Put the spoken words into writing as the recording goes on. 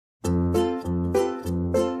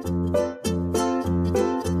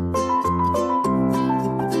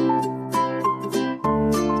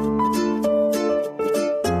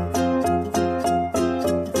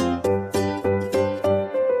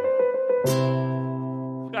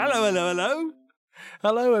Hello.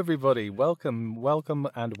 Hello, everybody. Welcome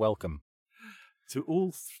and welcome. To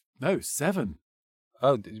all... 7.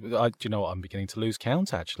 Oh, do you know what? I'm beginning to lose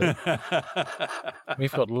count, actually.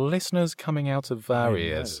 We've got listeners coming out of our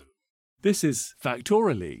ears. This is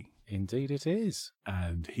Factorially. Indeed it is.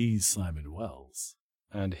 And he's Simon Wells.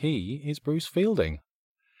 And he is Bruce Fielding.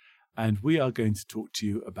 And we are going to talk to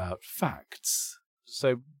you about facts.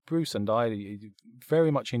 So Bruce and I very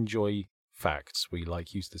much enjoy facts. We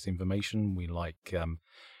like useless information. We like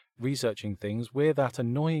researching things. We're that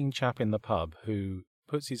annoying chap in the pub who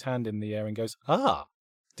puts his hand in the air and goes,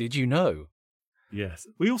 did you know? Yes.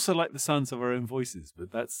 We also like the sounds of our own voices,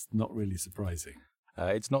 but that's not really surprising.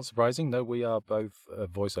 It's not surprising. No, we are both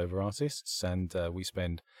voiceover artists, and we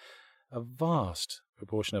spend a vast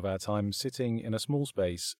proportion of our time sitting in a small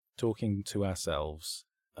space talking to ourselves.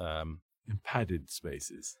 In padded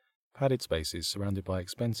spaces. Padded spaces surrounded by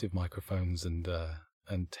expensive microphones and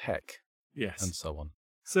tech. Yes. And so on.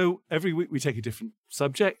 So every week we take a different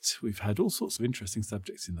subject. We've had all sorts of interesting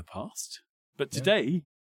subjects in the past. But today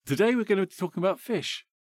we're going to be talking about fish.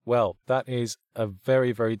 Well, that is a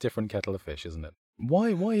very, very different kettle of fish, isn't it?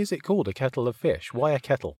 Why is it called a kettle of fish? Why a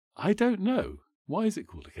kettle? I don't know. Why is it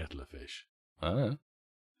called a kettle of fish? I don't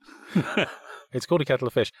know. It's called a kettle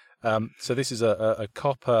of fish. So this is a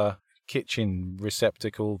copper kitchen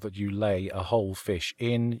receptacle that you lay a whole fish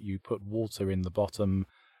in. You put water in the bottom.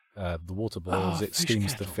 The water boils. It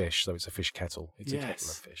steams the fish. So it's a fish kettle. It's a kettle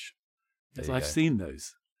of fish. Yes, I've seen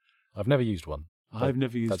those. I've never used one. I've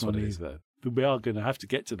never used one either. But we are going to have to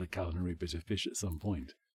get to the culinary bit of fish at some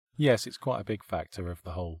point. Yes, it's quite a big factor of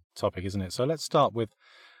the whole topic, isn't it? So let's start with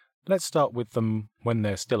them when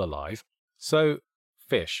they're still alive. So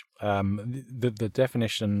fish. The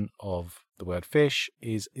definition of the word fish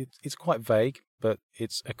is it's quite vague, but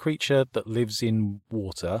it's a creature that lives in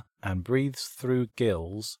water and breathes through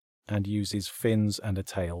gills and uses fins and a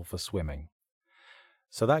tail for swimming.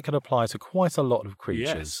 So that could apply to quite a lot of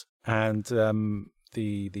creatures. Yes. And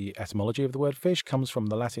the etymology of the word fish comes from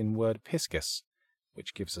the Latin word piscis,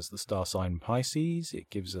 which gives us the star sign Pisces. It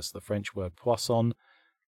gives us the French word poisson.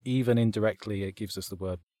 Even indirectly, it gives us the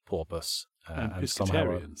word porpoise. And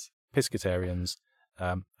piscatarians.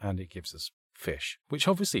 And it gives us fish, which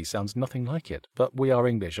obviously sounds nothing like it. But we are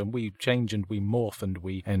English, and we change and we morph and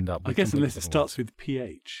we end up with... I guess unless it starts with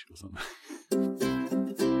PH or something.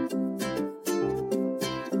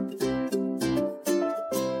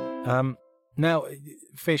 Now,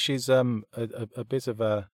 fish is a bit of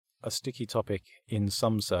a sticky topic in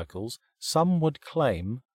some circles. Some would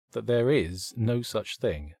claim that there is no such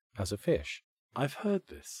thing as a fish. I've heard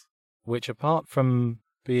this. Which, apart from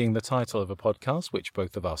being the title of a podcast, which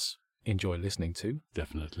both of us enjoy listening to...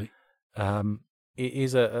 Definitely. It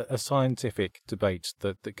is a scientific debate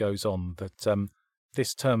that goes on, that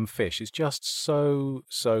this term fish is just so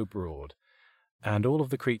broad. And all of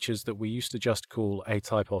the creatures that we used to just call a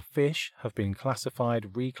type of fish have been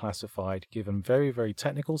classified, reclassified, given very, very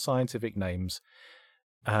technical scientific names,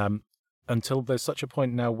 until there's such a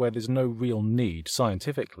point now where there's no real need,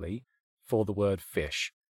 scientifically, for the word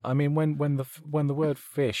fish. I mean, when the word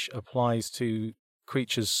fish applies to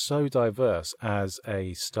creatures so diverse as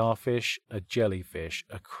a starfish, a jellyfish,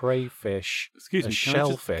 a crayfish,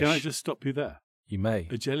 shellfish... Can I just stop you there? You may.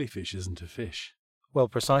 A jellyfish isn't a fish. Well,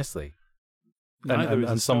 precisely. Neither is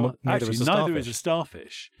a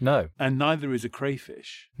starfish. No. And neither is a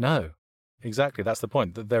crayfish. No. Exactly. That's the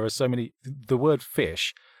point. That there are so many... The word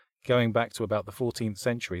fish, going back to about the 14th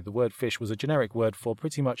century, the word fish was a generic word for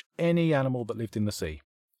pretty much any animal that lived in the sea.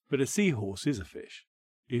 But a seahorse is a fish,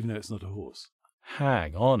 even though it's not a horse.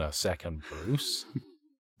 Hang on a second, Bruce.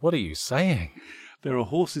 What are you saying? There are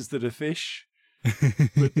horses that are fish,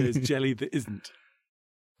 but there's jelly that isn't.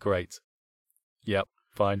 Great. Yep,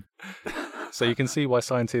 fine. So you can see why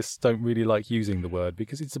scientists don't really like using the word,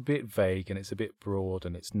 because it's a bit vague and it's a bit broad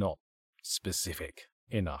and it's not specific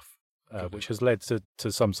enough, which has led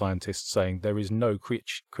to some scientists saying there is no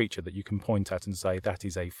creature that you can point at and say that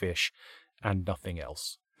is a fish and nothing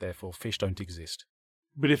else. Therefore, fish don't exist.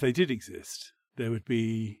 But if they did exist, there would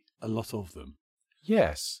be a lot of them.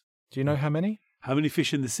 Yes. Do you know how many? How many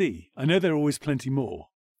fish in the sea? I know there are always plenty more.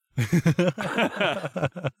 But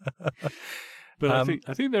I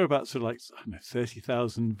think there are about sort of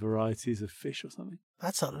 30,000 varieties of fish or something.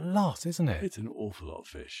 That's a lot, isn't it? It's an awful lot of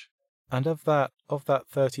fish. And of that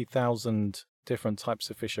 30,000 different types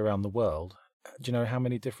of fish around the world, do you know how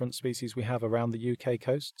many different species we have around the UK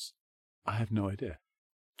coasts? I have no idea.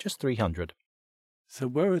 Just 300. So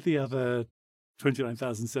where are the other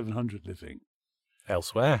 29,700 living?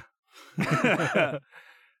 Elsewhere.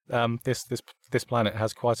 this planet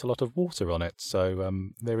has quite a lot of water on it, so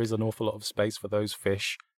there is an awful lot of space for those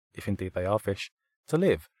fish, if indeed they are fish, to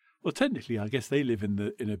live. Well, technically, I guess they live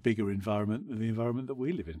in a bigger environment than the environment that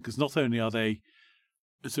we live in, because not only are they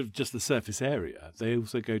sort of just the surface area, they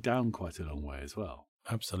also go down quite a long way as well.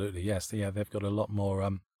 Absolutely, yes. Yeah, they've got a lot more. I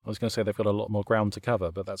was going to say they've got a lot more ground to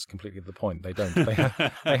cover, but that's completely the point. They don't.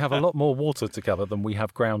 They have a lot more water to cover than we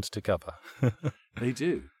have ground to cover. They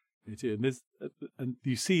do. They do. And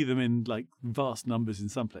you see them in like vast numbers in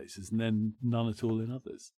some places and then none at all in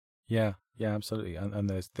others. Yeah, absolutely. And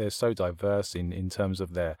they're so diverse in terms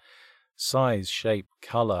of their size, shape,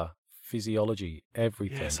 colour, physiology,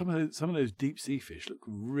 everything. Yeah, some of those deep sea fish look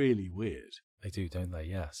really weird. They do, don't they?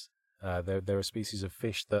 Yes. There are species of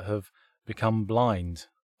fish that have become blind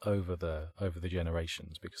over the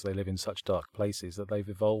generations because they live in such dark places that they've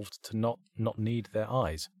evolved to not need their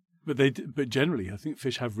eyes. But generally, I think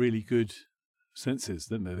fish have really good senses,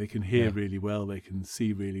 don't they? They can hear really well, they can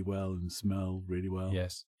see really well, and smell really well.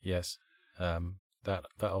 Yes. That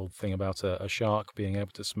old thing about a shark being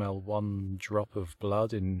able to smell one drop of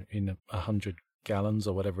blood in 100 gallons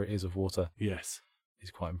or whatever it is of water. Yes, is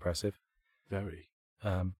quite impressive. Very.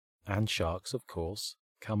 And sharks, of course,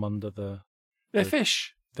 come under They're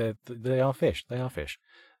fish. They are fish. They are fish.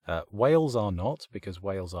 Whales are not, because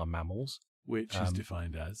whales are mammals. Which is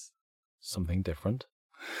defined as? Something different.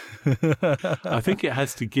 I think it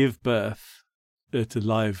has to give birth to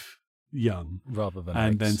live young. Rather than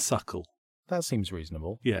and eggs. then suckle. That seems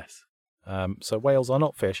reasonable. Yes. So whales are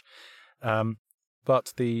not fish.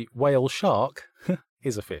 But the whale shark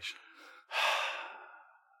is a fish.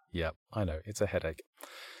 Yeah, I know. It's a headache.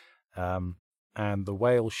 And the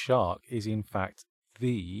whale shark is, in fact,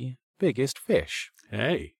 the biggest fish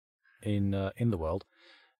in the world.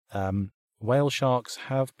 Whale sharks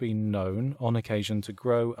have been known on occasion to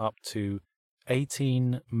grow up to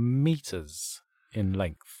 18 meters in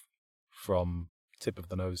length from tip of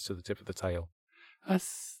the nose to the tip of the tail.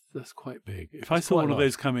 That's quite big. If I saw one of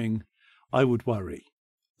those coming, I would worry.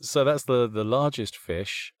 So that's the largest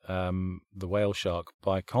fish, the whale shark.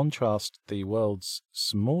 By contrast, the world's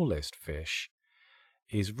smallest fish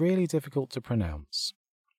is really difficult to pronounce.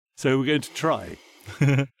 So we're going to try.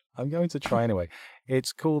 I'm going to try anyway.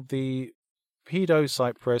 It's called the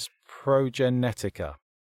Pedocyprus progenetica.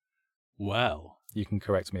 Wow. You can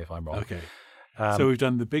correct me if I'm wrong. Okay. So we've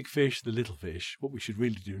done the big fish, the little fish. What we should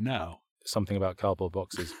really do now. Something about cardboard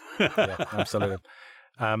boxes. Yeah, absolutely.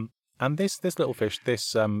 And this little fish,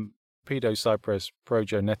 this Pedocyprus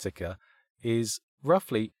progenetica, is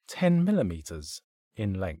roughly 10 millimeters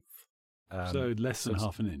in length. So less than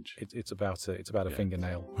half an inch. It's about a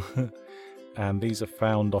fingernail. And these are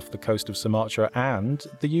found off the coast of Sumatra and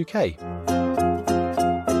the UK.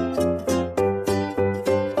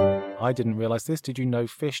 I didn't realise this. Did you know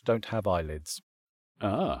fish don't have eyelids?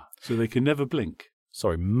 Ah, so they can never blink.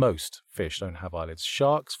 Sorry, most fish don't have eyelids.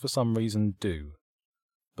 Sharks, for some reason, do.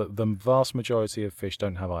 But the vast majority of fish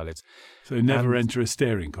don't have eyelids. So never enter a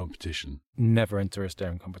staring competition. Never enter a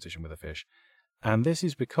staring competition with a fish. And this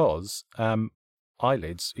is because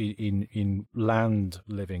eyelids, in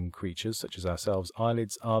land-living creatures such as ourselves,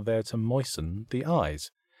 eyelids are there to moisten the eyes.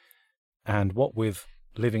 And what with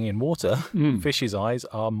living in water, fish's eyes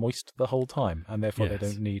are moist the whole time, and therefore they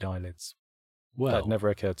don't need eyelids. Well, that never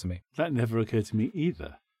occurred to me. That never occurred to me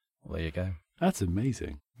either. Well, there you go. That's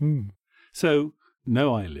amazing. So,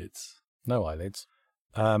 no eyelids. No eyelids.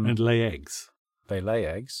 And lay eggs. They lay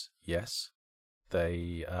eggs, yes.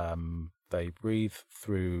 They breathe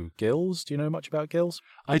through gills. Do you know much about gills?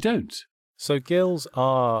 I don't. So gills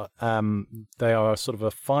are they are sort of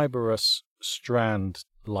a fibrous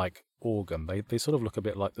strand-like organ. They sort of look a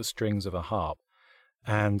bit like the strings of a harp,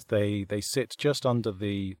 and they sit just under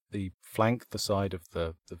the flank, the side of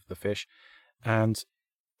the fish, and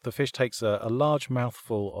the fish takes a large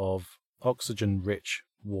mouthful of oxygen-rich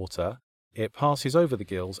water. It passes over the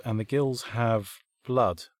gills, and the gills have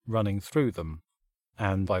blood running through them.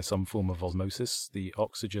 And by some form of osmosis, the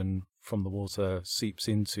oxygen from the water seeps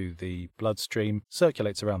into the bloodstream,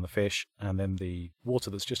 circulates around the fish, and then the water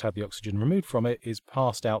that's just had the oxygen removed from it is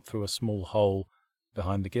passed out through a small hole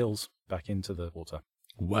behind the gills back into the water.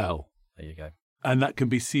 Wow. There you go. And that can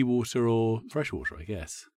be seawater or freshwater, I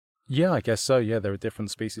guess. Yeah, I guess so. Yeah, there are different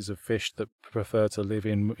species of fish that prefer to live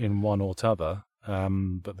in one or t'other.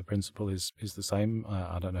 But the principle is the same.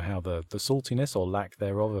 I don't know how the saltiness or lack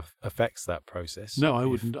thereof affects that process. No, I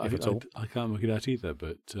wouldn't. If at all. I can't work it out either,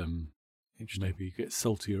 but maybe you get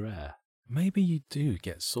saltier air. Maybe you do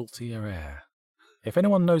get saltier air. If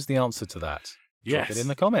anyone knows the answer to that, drop it in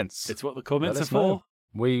the comments. It's what the comments are for.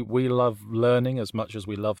 We love learning as much as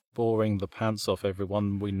we love boring the pants off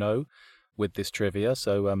everyone we know with this trivia.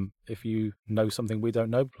 So if you know something we don't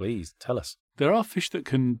know, please tell us. There are fish that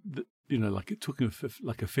can, like talking of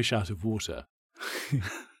like a fish out of water.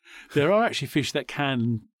 There are actually fish that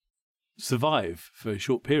can survive for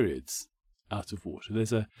short periods out of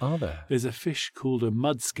water. Are there? There's a fish called a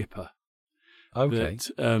mud skipper. Okay.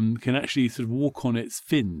 That can actually sort of walk on its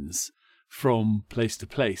fins from place to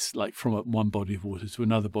place, like from one body of water to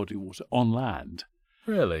another body of water on land.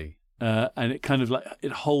 Really? And it kind of like,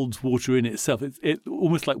 it holds water in itself. It's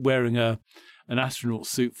almost like wearing an astronaut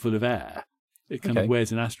suit full of air. It kind of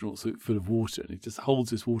wears an astronaut suit full of water, and it just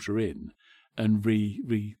holds this water in and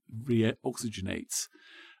re-oxygenates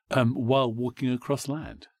while walking across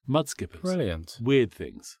land. Mud skippers. Brilliant. Weird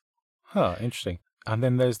things. Huh, interesting. And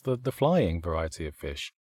then there's the flying variety of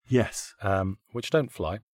fish. Yes. Which don't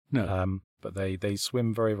fly. No. But they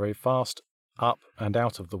swim very, very fast up and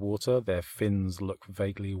out of the water. Their fins look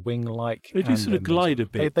vaguely wing-like. They do sort of glide a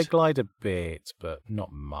bit. They glide a bit, but not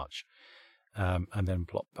much. And then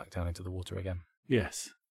plop back down into the water again. Yes.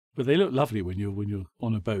 But they look lovely when you're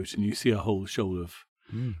on a boat and you see a whole shoal of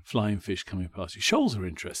flying fish coming past you. Shoals are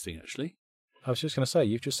interesting, actually. I was just going to say,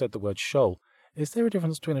 you've just said the word shoal. Is there a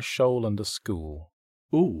difference between a shoal and a school?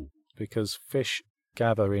 Ooh. Because fish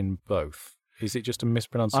gather in both. Is it just a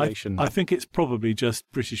mispronunciation? I think it's probably just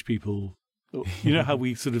British people. You know how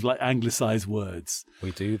we sort of like anglicise words?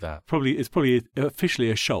 We do that. It's probably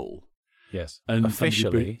officially a shoal. Yes. And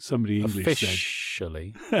officially. Somebody English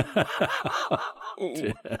officially.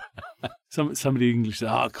 Somebody English said,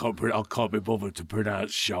 I can't be bothered to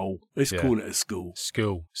pronounce shoal. Let's call it a school.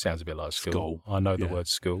 School. Sounds a bit like school. I know the word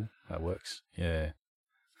school. That works. Yeah.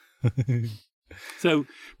 So,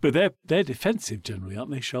 but they're defensive generally,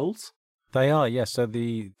 aren't they, shoals? They are, yes. So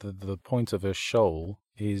the point of a shoal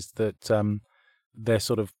is that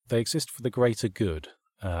they exist for the greater good.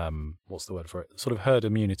 What's the word for it? Sort of herd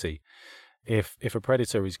immunity. If a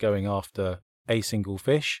predator is going after a single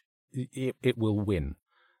fish, it will win.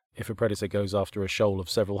 If a predator goes after a shoal of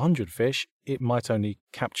several hundred fish, it might only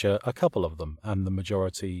capture a couple of them, and the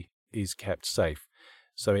majority is kept safe.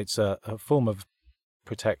 So it's a form of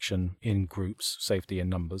protection in groups, safety in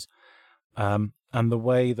numbers. And the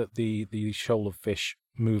way that the shoal of fish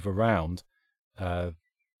move around,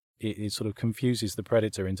 it sort of confuses the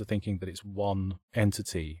predator into thinking that it's one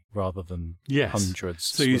entity rather than hundreds.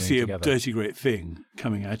 So you see together. A dirty great thing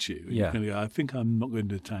coming at you. And yeah. You're going to go, I think I'm not going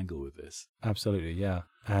to tangle with this. Absolutely, yeah.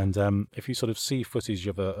 And if you sort of see footage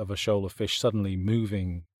of a shoal of fish suddenly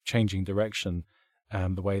moving, changing direction,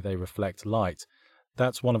 and the way they reflect light,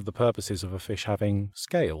 that's one of the purposes of a fish having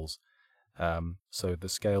scales. So the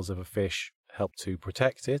scales of a fish help to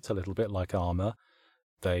protect it a little bit like armor.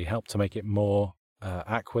 They help to make it more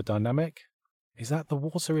aquadynamic. Is that the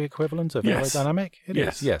watery equivalent of aerodynamic? It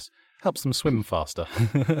is. Yes. Helps them swim faster.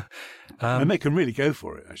 And they can really go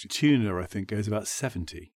for it, actually. Tuna, I think, goes about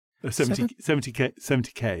 70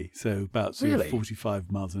 k, so about sort of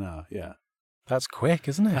 45 miles an hour, yeah. That's quick,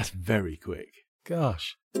 isn't it? That's very quick.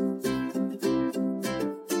 Gosh.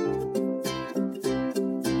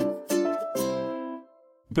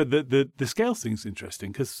 But the scales thing's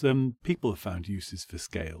interesting because people have found uses for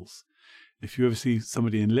scales. If you ever see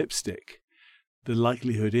somebody in lipstick, the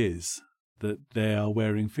likelihood is that they are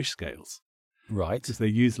wearing fish scales. Right. Because they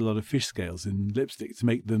use a lot of fish scales in lipstick to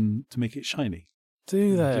make it shiny.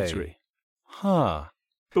 Do they? Glittery. Huh.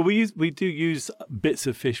 But we do use bits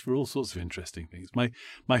of fish for all sorts of interesting things.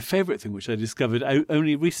 My favourite thing, which I discovered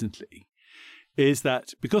only recently, is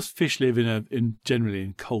that because fish live generally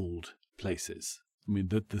in cold places. I mean,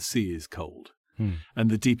 the sea is cold, and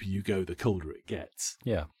the deeper you go, the colder it gets.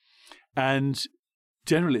 Yeah. And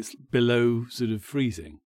generally it's below sort of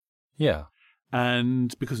freezing. Yeah.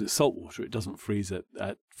 And because it's salt water, it doesn't freeze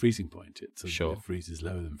at freezing point. It freezes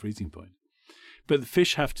lower than freezing point. But the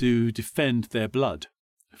fish have to defend their blood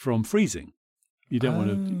from freezing. You don't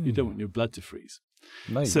want your blood to freeze.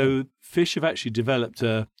 No, so fish have actually developed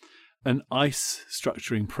an ice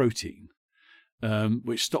structuring protein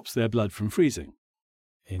which stops their blood from freezing.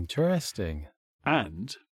 Interesting.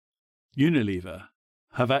 And Unilever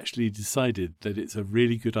have actually decided that it's a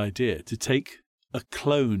really good idea to take a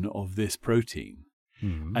clone of this protein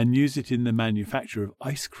and use it in the manufacture of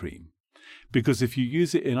ice cream. Because if you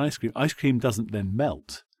use it in ice cream doesn't then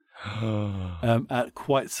melt at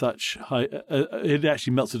quite such high. It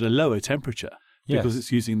actually melts at a lower temperature because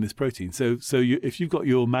it's using this protein. So if you've got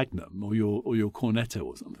your Magnum or your Cornetto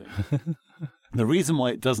or something, the reason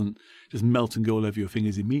why it doesn't just melt and go all over your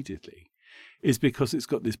fingers immediately is because it's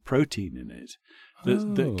got this protein in it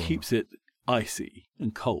that keeps it icy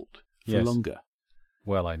and cold for longer.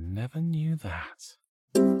 Well, I never knew that.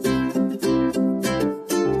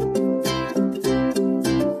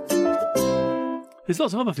 There's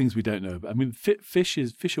lots of other things we don't know about. I mean, fish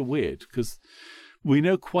are weird because we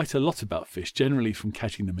know quite a lot about fish, generally from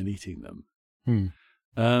catching them and eating them.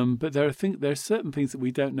 But there are certain things that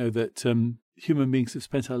we don't know that human beings have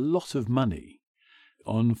spent a lot of money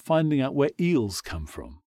on finding out where eels come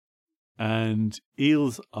from. And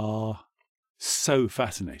eels are so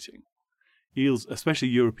fascinating. Eels, especially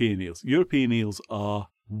European eels. European eels are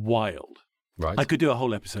wild. Right. I could do a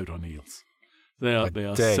whole episode on eels. They are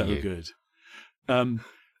so good.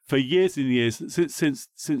 For years and years,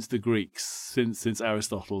 since the Greeks, since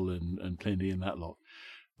Aristotle and Pliny and that lot,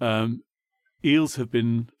 eels have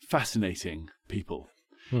been fascinating people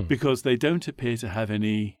because they don't appear to have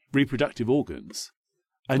any reproductive organs,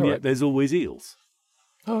 and yet there's always eels.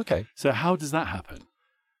 Oh, okay. So how does that happen?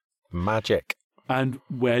 Magic. And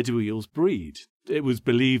where do eels breed? It was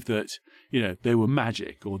believed that, they were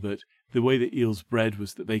magic, or that the way that eels bred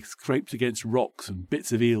was that they scraped against rocks and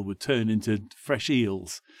bits of eel would turn into fresh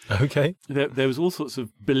eels. Okay. There was all sorts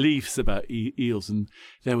of beliefs about eels, and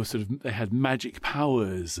they had magic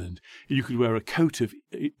powers, and you could wear a coat of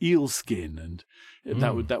eel skin, and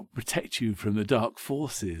that would protect you from the dark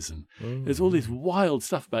forces. And there's all this wild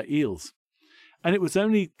stuff about eels. And it was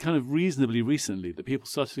only kind of reasonably recently that people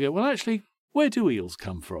started to go, well, actually, where do eels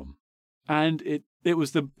come from? And it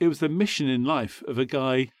was the mission in life of a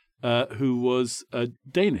guy who was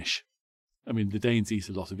Danish. I mean, the Danes eat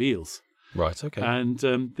a lot of eels. Right, okay. And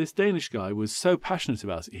this Danish guy was so passionate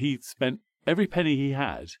about it, he spent every penny he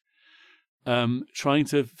had trying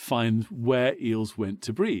to find where eels went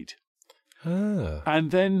to breed. Ah. And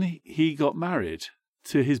then he got married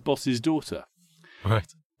to his boss's daughter.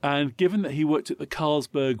 Right. And given that he worked at the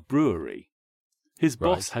Carlsberg Brewery, his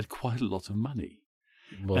boss had quite a lot of money.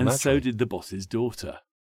 Well, and naturally. so did the boss's daughter.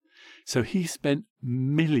 So he spent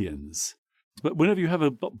millions. But whenever you have a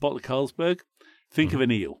bottle of Carlsberg, think of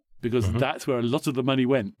an eel, because that's where a lot of the money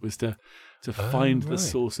went, was to find the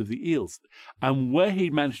source of the eels. And where he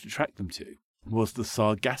managed to track them to was the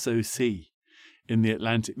Sargasso Sea in the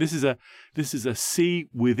Atlantic. This is a sea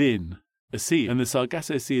within a sea. And the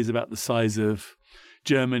Sargasso Sea is about the size of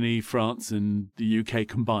Germany, France, and the UK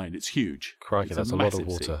combined. It's huge. Crikey, that's a lot of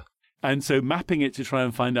water. Sea. And so mapping it to try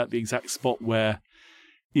and find out the exact spot where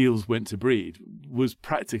eels went to breed was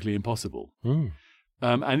practically impossible.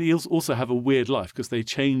 And eels also have a weird life because they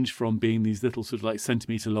change from being these little sort of like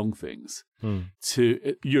centimetre long things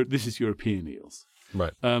to, this is European eels,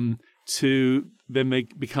 right? To then they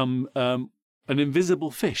become an invisible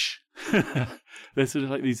fish. They're sort of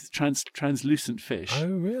like these translucent fish. Oh,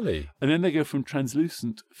 really? And then they go from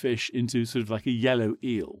translucent fish into sort of like a yellow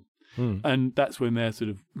eel. And that's when they're sort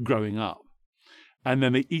of growing up. And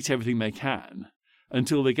then they eat everything they can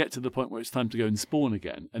until they get to the point where it's time to go and spawn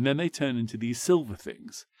again. And then they turn into these silver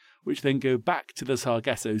things, which then go back to the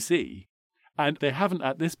Sargasso Sea. And they haven't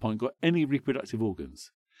at this point got any reproductive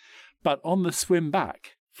organs. But on the swim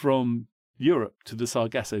back from Europe to the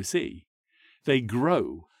Sargasso Sea, they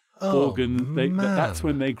grow organs. That's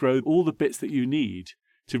when they grow all the bits that you need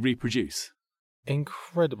to reproduce.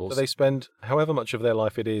 Incredible. So they spend however much of their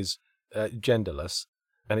life it is genderless,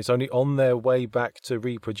 and it's only on their way back to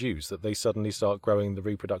reproduce that they suddenly start growing the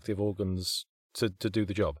reproductive organs to do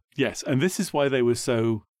the job. Yes, and this is why they were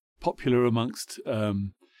so popular amongst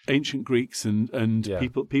ancient Greeks and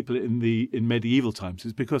people in medieval times,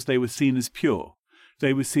 is because they were seen as pure.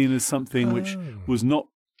 They were seen as something which was not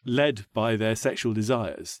led by their sexual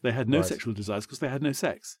desires. They had no sexual desires because they had no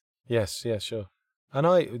sex. Yes, sure.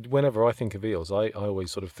 And whenever I think of eels, I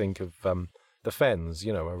always sort of think of the fens,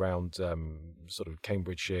 around sort of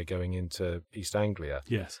Cambridgeshire going into East Anglia.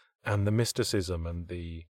 Yes. And the mysticism and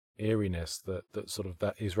the eeriness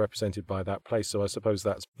that is represented by that place. So I suppose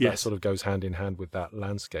that sort of goes hand in hand with that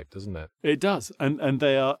landscape, doesn't it? It does. And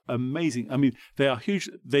they are amazing. I mean, they are huge.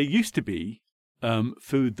 They used to be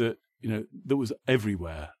food that, that was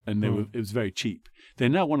everywhere, and it was very cheap. They're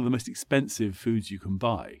now one of the most expensive foods you can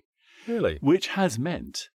buy. Really? Which has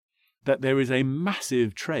meant that there is a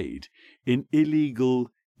massive trade in illegal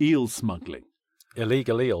eel smuggling.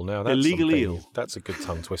 Illegal eel. Now, that's illegal eel. That's a good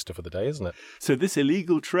tongue twister for the day, isn't it? So this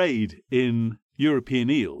illegal trade in European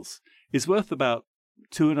eels is worth about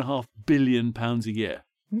 £2.5 billion a year.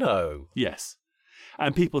 No. Yes.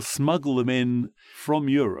 And people smuggle them in from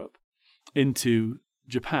Europe into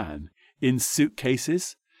Japan in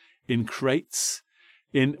suitcases, in crates,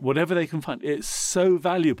 in whatever they can find. It's so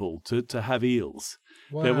valuable to have eels.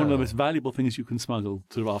 Wow. They're one of the most valuable things you can smuggle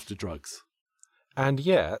after drugs. And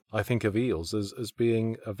yet, I think of eels as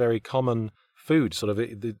being a very common food, sort of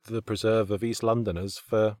the preserve of East Londoners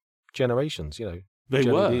for generations, They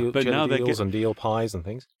were, but now they're and eel pies and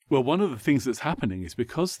things. Well, one of the things that's happening is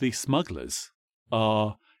because the smugglers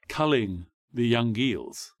are culling the young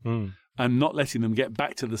eels and not letting them get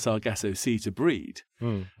back to the Sargasso Sea to breed,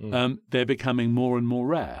 they're becoming more and more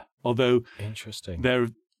rare. Although interesting,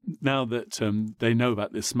 now that they know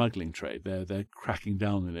about this smuggling trade, they're cracking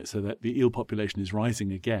down on it, so that the eel population is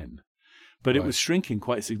rising again. But it was shrinking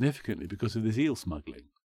quite significantly because of this eel smuggling.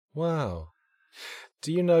 Wow.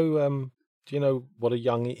 Do you know what a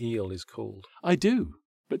young eel is called? I do,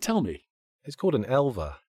 but tell me. It's called an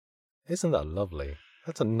elver. Isn't that lovely?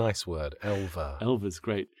 That's a nice word, elver. Elver's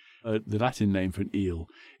great. The Latin name for an eel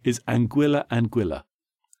is Anguilla anguilla.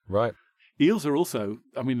 Right. Eels are also,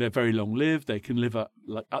 they're very long-lived. They can live up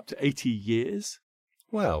to 80 years.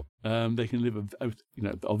 Wow. They can live,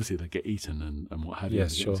 obviously they get eaten and what have you.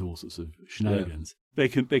 Yes, sure. All sorts of shenanigans. Yeah.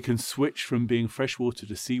 They can switch from being freshwater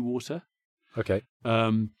to seawater. Okay.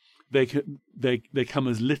 They come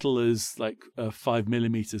as little as 5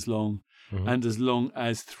 millimeters long and as long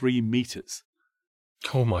as 3 meters.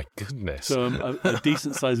 Oh my goodness! So a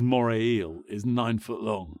decent sized moray eel is 9 foot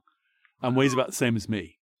long and weighs about the same as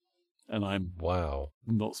me, and I'm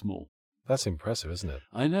not small. That's impressive, isn't it?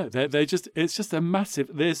 I know. It's just a massive.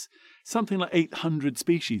 There's something like 800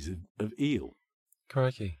 species of eel.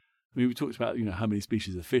 Crikey! We talked about how many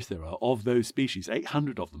species of fish there are. Of those species,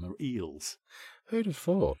 800 of them are eels. Who'd have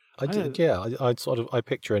thought? I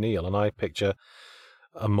picture an eel, and I picture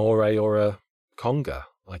a moray or a conger,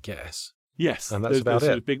 I guess. Yes, and that's about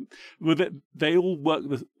it. They all work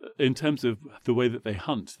in terms of the way that they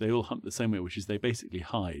hunt. They all hunt the same way, which is they basically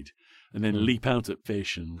hide and then leap out at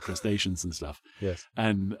fish and crustaceans and stuff. Yes,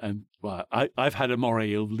 and I've had a moray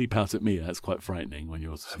eel leap out at me. That's quite frightening when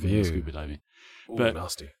you're scuba diving. But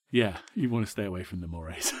nasty. Yeah, you want to stay away from the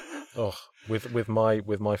morays. Oh, with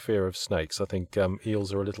my fear of snakes, I think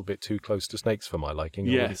eels are a little bit too close to snakes for my liking.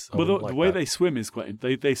 Yes, the way they swim is quite.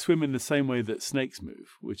 They swim in the same way that snakes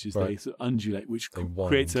move, which is they sort of undulate, which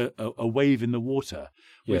creates a wave in the water,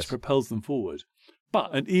 which propels them forward.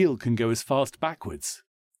 But an eel can go as fast backwards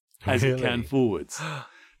as it can forwards,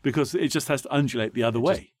 because it just has to undulate the other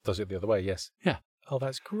way. Does it the other way? Yes. Yeah. Oh,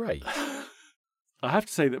 that's great. I have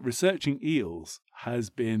to say that researching eels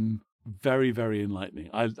has been very, very enlightening.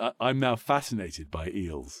 I'm now fascinated by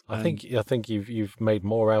eels. I think you've made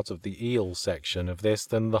more out of the eel section of this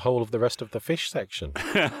than the whole of the rest of the fish section.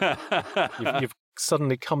 You've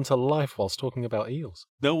suddenly come to life whilst talking about eels.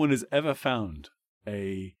 No one has ever found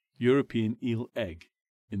a European eel egg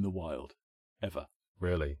in the wild, ever.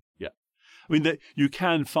 Really? Yeah. You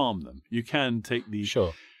can farm them. You can take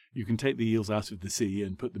You can take the eels out of the sea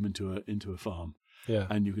and put them into a farm. Yeah.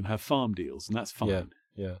 And you can have farmed eels, and that's fine.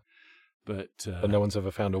 Yeah. But no one's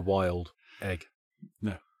ever found a wild egg.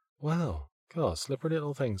 No. Wow. God, slippery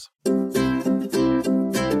little things.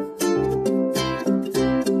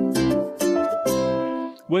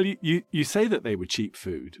 Well, you say that they were cheap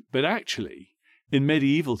food, but actually, in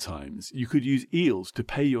medieval times, you could use eels to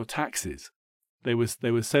pay your taxes. They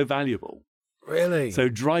were so valuable. Really? So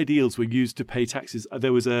dried eels were used to pay taxes.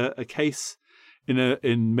 There was a case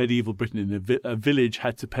in medieval Britain, a village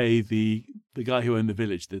had to pay the guy who owned the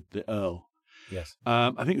village, the earl. Yes.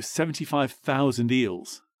 I think it was 75,000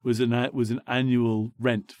 eels was an annual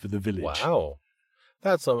rent for the village. Wow.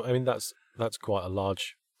 That's quite a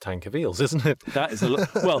large tank of eels, isn't it? That is a lot.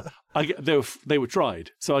 Well, they were tried,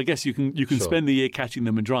 so I guess you can spend the year catching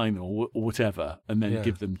them and drying them or whatever, and then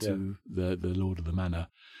give them to the lord of the manor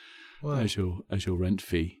as your rent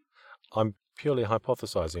fee. I'm purely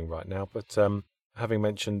hypothesising right now, but having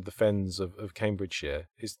mentioned the fens of Cambridgeshire,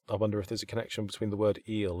 I wonder if there's a connection between the word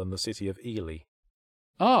eel and the city of Ely.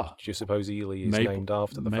 Ah. Do you suppose Ely is named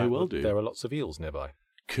after the fact that there are lots of eels nearby?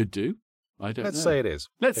 Could do. I don't know. Let's say it is.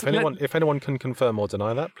 If anyone can confirm or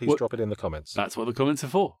deny that, please drop it in the comments. That's what the comments are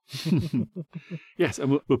for. Yes,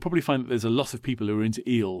 and we'll probably find that there's a lot of people who are into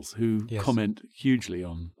eels who comment hugely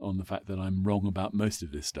on the fact that I'm wrong about most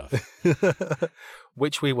of this stuff.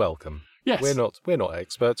 Which we welcome. Yes. We're not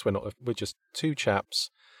experts. We're just two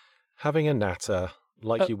chaps having a natter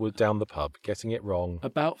like you would down the pub, getting it wrong.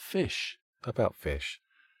 About fish. About fish.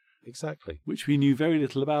 Exactly. Which we knew very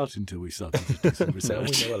little about until we started to do some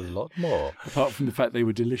research. Now we know a lot more. Apart from the fact they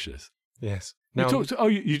were delicious. Yes. Now,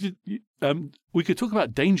 we could talk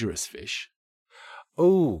about dangerous fish.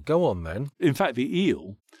 Oh, go on then. In fact, the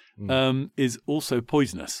eel is also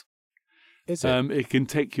poisonous. Is it?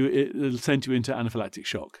 It'll send you into anaphylactic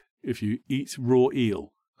shock if you eat raw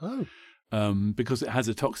eel. Oh. Because it has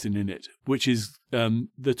a toxin in it, which is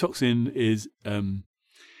the toxin is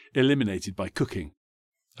eliminated by cooking.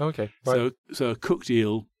 Okay, right. So a cooked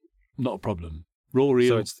eel, not a problem. Raw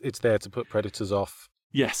eel. So it's there to put predators off.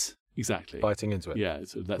 Yes, exactly. Biting into it. Yeah,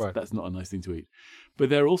 so that's not a nice thing to eat. But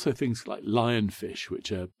there are also things like lionfish,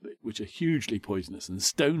 which are hugely poisonous, and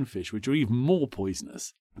stonefish, which are even more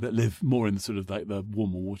poisonous, that live more in the sort of like the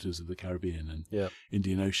warmer waters of the Caribbean and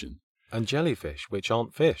Indian Ocean. And jellyfish, which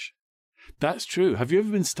aren't fish. That's true. Have you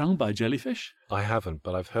ever been stung by jellyfish? I haven't,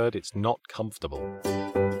 but I've heard it's not comfortable.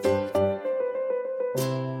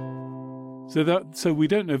 So we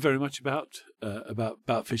don't know very much about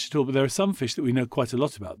fish at all, but there are some fish that we know quite a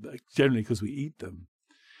lot about, generally because we eat them.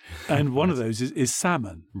 And one of those is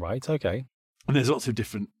salmon. Right, okay. And there's lots of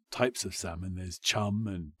different types of salmon. There's chum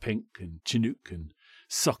and pink and chinook and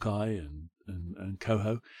sockeye and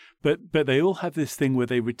coho. But they all have this thing where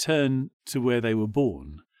they return to where they were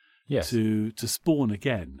born to spawn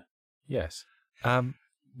again. Yes.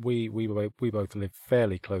 We both live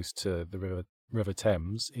fairly close to the River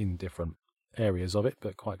Thames in different areas of it,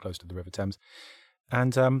 but quite close to the River Thames.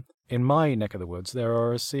 And in my neck of the woods, there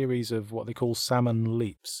are a series of what they call salmon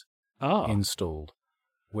leaps installed,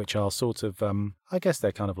 which are sort of, I guess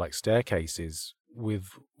they're kind of like staircases with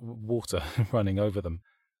water running over them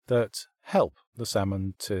that help the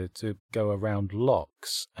salmon to go around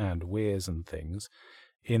locks and weirs and things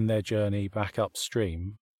in their journey back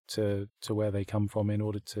upstream to where they come from in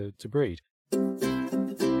order to breed.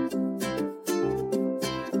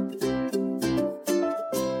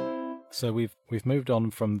 So we've moved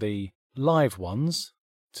on from the live ones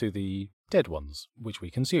to the dead ones, which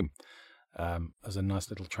we consume, as a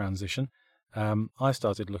nice little transition. I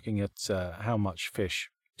started looking at how much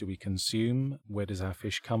fish do we consume, where does our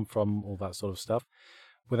fish come from, all that sort of stuff,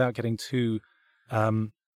 without getting too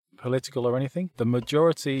political or anything. The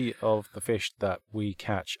majority of the fish that we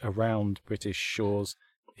catch around British shores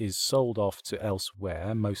is sold off to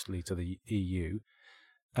elsewhere, mostly to the EU.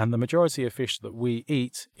 And the majority of fish that we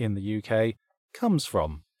eat in the UK comes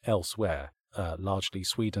from elsewhere, largely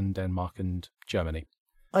Sweden, Denmark and Germany.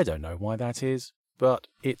 I don't know why that is, but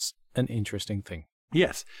it's an interesting thing.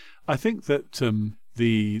 Yes, I think that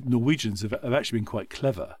the Norwegians have actually been quite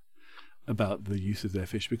clever about the use of their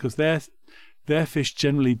fish, because their fish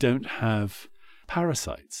generally don't have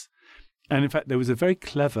parasites. And in fact, there was a very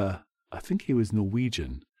clever, I think he was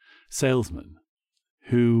Norwegian, salesman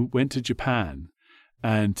who went to Japan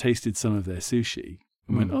and tasted some of their sushi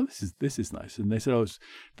and went, oh, this is nice. And they said, oh,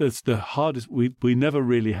 that's the hardest. We never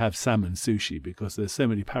really have salmon sushi because there's so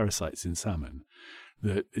many parasites in salmon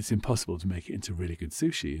that it's impossible to make it into really good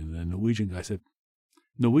sushi. And the Norwegian guy said,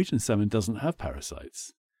 Norwegian salmon doesn't have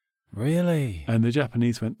parasites. Really? And the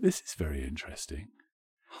Japanese went, this is very interesting.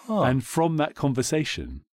 Huh. And from that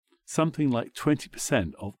conversation, something like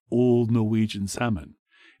 20% of all Norwegian salmon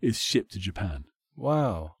is shipped to Japan.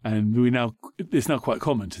 Wow. And it's now quite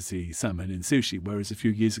common to see salmon in sushi, whereas a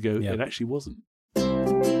few years ago it actually wasn't.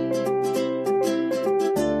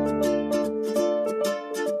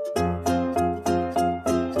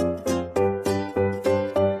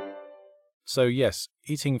 So yes,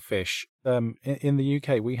 eating fish. In the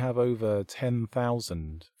UK, we have over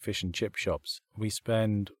 10,000 fish and chip shops. We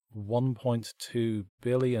spend £1.2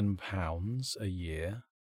 billion a year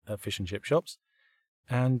at fish and chip shops.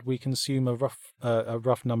 And we consume a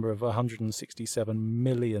rough number of 167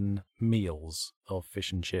 million meals of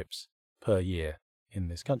fish and chips per year in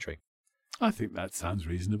this country. I think that sounds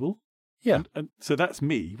reasonable. Yeah. And so that's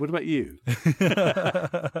me. What about you?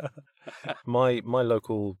 My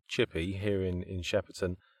local chippy here in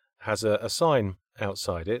Shepperton has a sign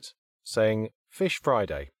outside it saying Fish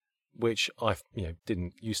Friday, which I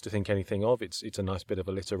didn't used to think anything of. It's a nice bit of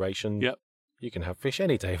alliteration. Yep. You can have fish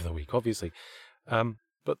any day of the week, obviously.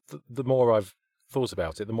 But the more I've thought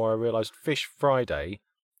about it, the more I realised Fish Friday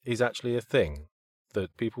is actually a thing,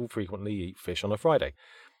 that people frequently eat fish on a Friday.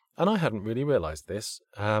 And I hadn't really realised this.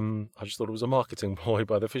 I just thought it was a marketing ploy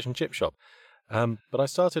by the fish and chip shop. But I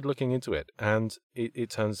started looking into it, and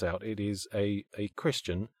it turns out it is a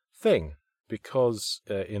Christian thing, because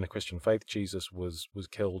in the Christian faith, Jesus was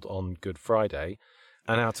killed on Good Friday.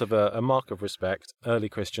 And out of a mark of respect, early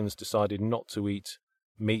Christians decided not to eat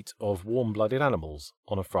meat of warm-blooded animals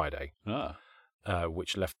on a Friday,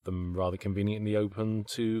 which left them rather conveniently open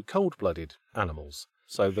to cold-blooded animals.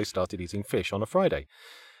 So they started eating fish on a Friday.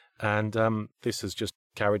 And this has just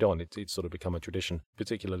carried on. It's sort of become a tradition,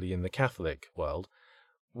 particularly in the Catholic world.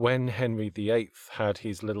 When Henry VIII had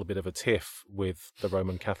his little bit of a tiff with the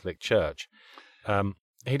Roman Catholic Church,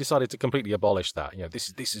 he decided to completely abolish that.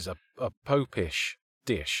 This is a popish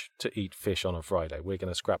dish to eat fish on a Friday. We're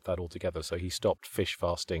going to scrap that altogether. So he stopped fish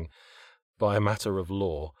fasting by a matter of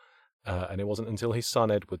law. And it wasn't until his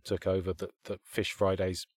son Edward took over that Fish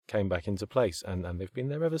Fridays came back into place, and they've been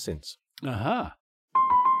there ever since. Aha.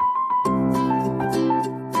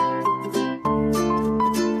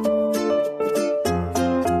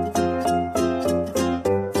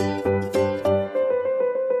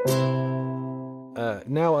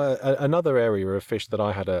 Now, another area of fish that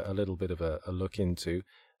I had a little bit of a look into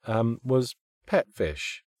was pet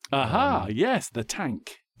fish. Aha, yes, the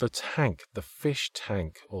tank. The tank, the fish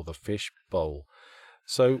tank, or the fish bowl.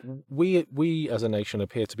 So we as a nation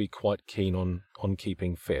appear to be quite keen on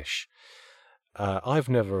keeping fish. I've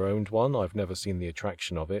never owned one. I've never seen the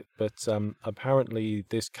attraction of it. But apparently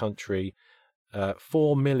this country,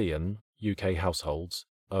 4 million UK households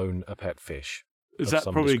own a pet fish. Is that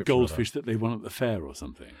probably a goldfish that they want at the fair or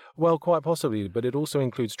something? Well, quite possibly, but it also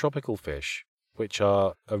includes tropical fish, which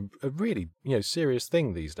are a really serious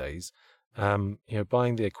thing these days.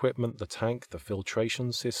 Buying the equipment, the tank, the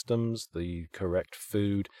filtration systems, the correct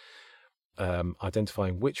food,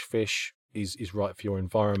 identifying which fish is right for your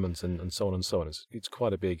environment, and so on and so on. It's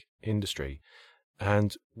quite a big industry,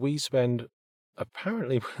 and we spend,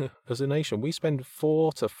 apparently, as a nation, we spend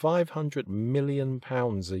 £400 to £500 million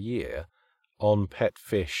a year on pet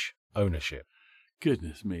fish ownership.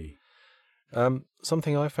 Goodness me.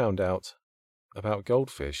 Something I found out about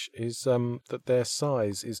goldfish is that their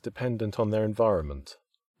size is dependent on their environment.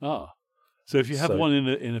 Ah, so if you have one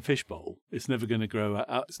in a fish bowl, it's never going to grow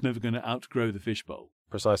out. It's never going to outgrow the fish bowl.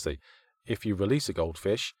 Precisely. If you release a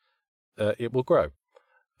goldfish, it will grow.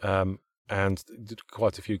 And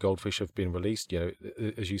quite a few goldfish have been released.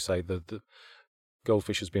 As you say, the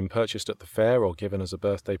goldfish has been purchased at the fair or given as a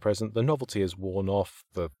birthday present. The novelty has worn off.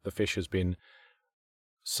 The fish has been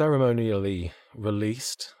ceremonially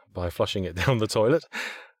released by flushing it down the toilet.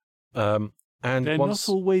 And they're not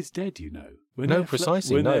always dead,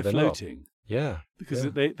 Precisely. When they're floating. Not. Yeah.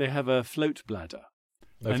 Because they have a float bladder.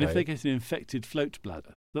 Okay. And if they get an infected float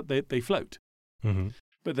bladder, they float. Mm-hmm.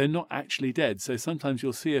 But they're not actually dead. So sometimes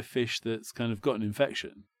you'll see a fish that's kind of got an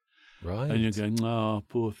infection. Right. And you're going, oh,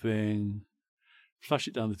 poor thing. Flush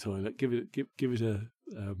it down the toilet, give it a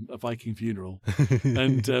Viking funeral.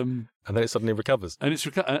 And then it suddenly recovers. And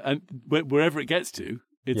and wherever it gets to,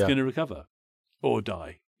 it's going to recover or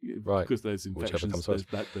die. Right. Because those infections, those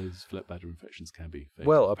float bladder infections can be fatal.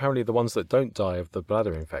 Well, apparently the ones that don't die of the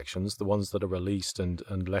bladder infections, the ones that are released and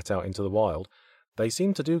let out into the wild, they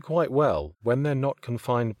seem to do quite well. When they're not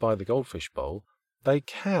confined by the goldfish bowl, they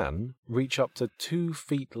can reach up to 2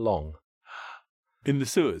 feet long. In the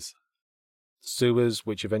sewers? Sewers,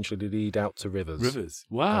 which eventually lead out to rivers. Rivers,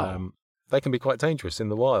 wow. They can be quite dangerous in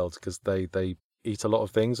the wild because they eat a lot of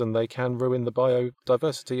things and they can ruin the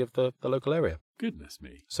biodiversity of the local area. Goodness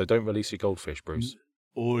me. So don't release your goldfish, Bruce.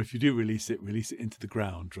 Or if you do release it into the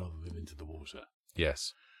ground rather than into the water.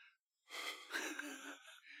 Yes.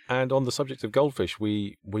 And on the subject of goldfish,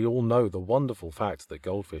 we all know the wonderful fact that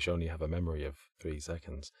goldfish only have a memory of 3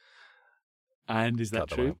 seconds. And is that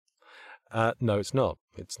true? No, it's not.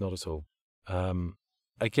 It's not at all.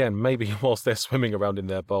 Again, maybe whilst they're swimming around in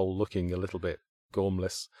their bowl looking a little bit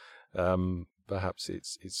gormless, perhaps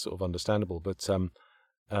it's sort of understandable. But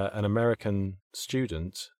an American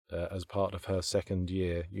student, as part of her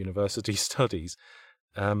second-year university studies,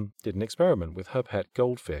 did an experiment with her pet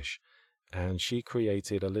goldfish, and she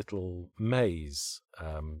created a little maze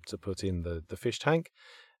to put in the fish tank,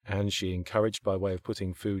 and she encouraged, by way of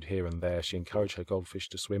putting food here and there, she encouraged her goldfish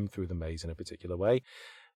to swim through the maze in a particular way.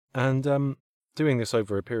 And doing this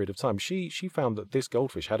over a period of time, she found that this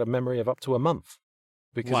goldfish had a memory of up to a month.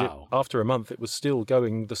 Because after a month, it was still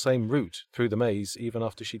going the same route through the maze, even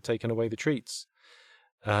after she'd taken away the treats.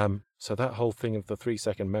 So that whole thing of the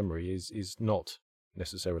 3-second memory is not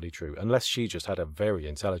necessarily true, unless she just had a very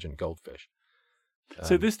intelligent goldfish.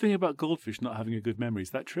 So this thing about goldfish not having a good memory,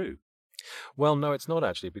 is that true? Well, no, it's not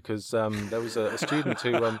actually, because there was a student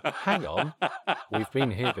who, hang on, we've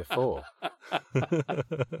been here before.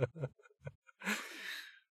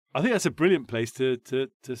 I think that's a brilliant place to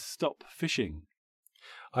stop fishing.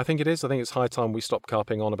 I think it is. I think it's high time we stop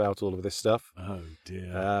carping on about all of this stuff. Oh,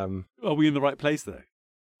 dear. Are we in the right place, though?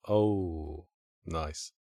 Oh,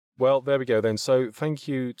 nice. Well, there we go then. So thank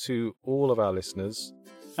you to all of our listeners.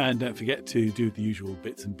 And don't forget to do the usual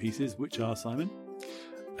bits and pieces, which are, Simon?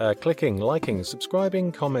 Clicking, liking, subscribing,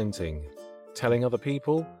 commenting, telling other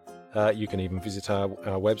people. You can even visit our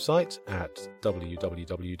website at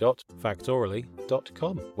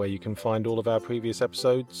www.factorally.com, where you can find all of our previous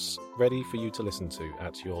episodes ready for you to listen to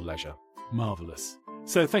at your leisure. Marvellous.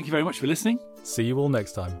 So thank you very much for listening. See you all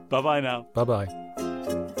next time. Bye-bye now. Bye-bye.